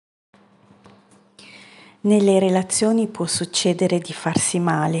Nelle relazioni può succedere di farsi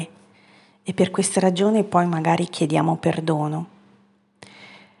male e per questa ragione poi magari chiediamo perdono.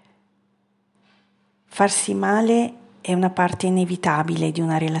 Farsi male è una parte inevitabile di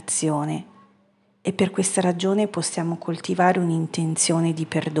una relazione e per questa ragione possiamo coltivare un'intenzione di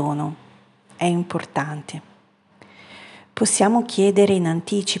perdono. È importante. Possiamo chiedere in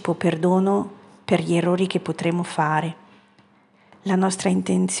anticipo perdono per gli errori che potremo fare. La nostra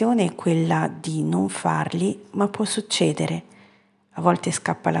intenzione è quella di non farli, ma può succedere. A volte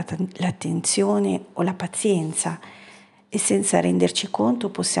scappa l'attenzione o la pazienza e senza renderci conto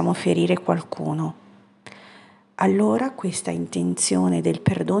possiamo ferire qualcuno. Allora questa intenzione del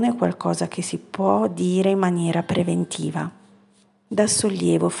perdono è qualcosa che si può dire in maniera preventiva. Dà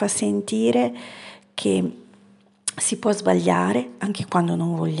sollievo, fa sentire che si può sbagliare anche quando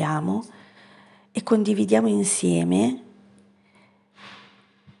non vogliamo e condividiamo insieme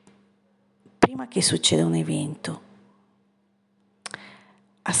prima che succeda un evento.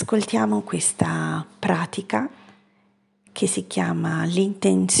 Ascoltiamo questa pratica che si chiama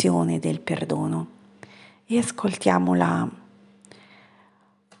l'intenzione del perdono e ascoltiamola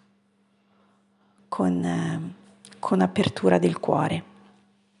con apertura del cuore,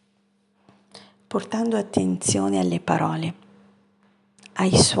 portando attenzione alle parole,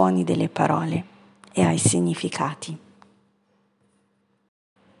 ai suoni delle parole e ai significati.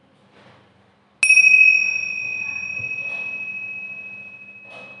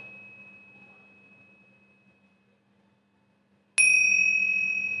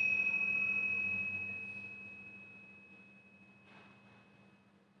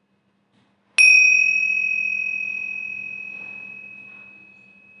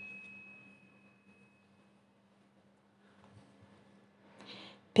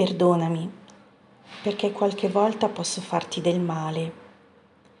 Perdonami, perché qualche volta posso farti del male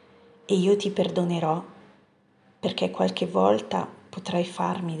e io ti perdonerò, perché qualche volta potrai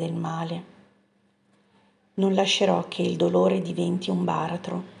farmi del male. Non lascerò che il dolore diventi un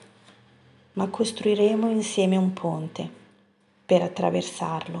baratro, ma costruiremo insieme un ponte per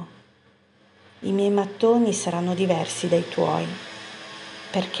attraversarlo. I miei mattoni saranno diversi dai tuoi,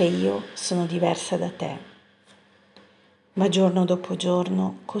 perché io sono diversa da te. Ma giorno dopo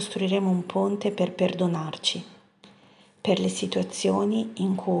giorno costruiremo un ponte per perdonarci, per le situazioni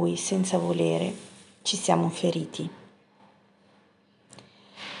in cui, senza volere, ci siamo feriti.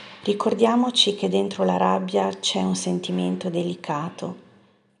 Ricordiamoci che dentro la rabbia c'è un sentimento delicato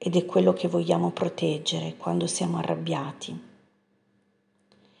ed è quello che vogliamo proteggere quando siamo arrabbiati.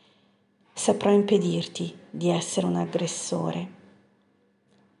 Saprò impedirti di essere un aggressore.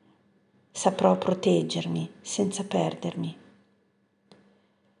 Saprò proteggermi senza perdermi.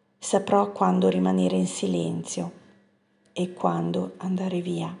 Saprò quando rimanere in silenzio e quando andare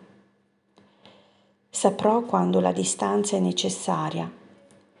via. Saprò quando la distanza è necessaria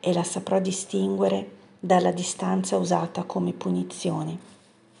e la saprò distinguere dalla distanza usata come punizione.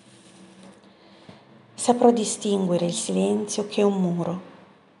 Saprò distinguere il silenzio che è un muro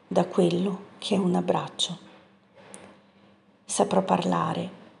da quello che è un abbraccio. Saprò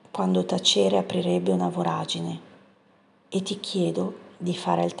parlare quando tacere aprirebbe una voragine e ti chiedo di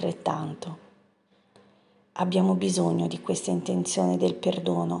fare altrettanto. Abbiamo bisogno di questa intenzione del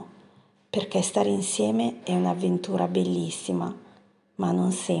perdono perché stare insieme è un'avventura bellissima, ma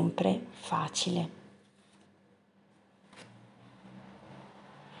non sempre facile.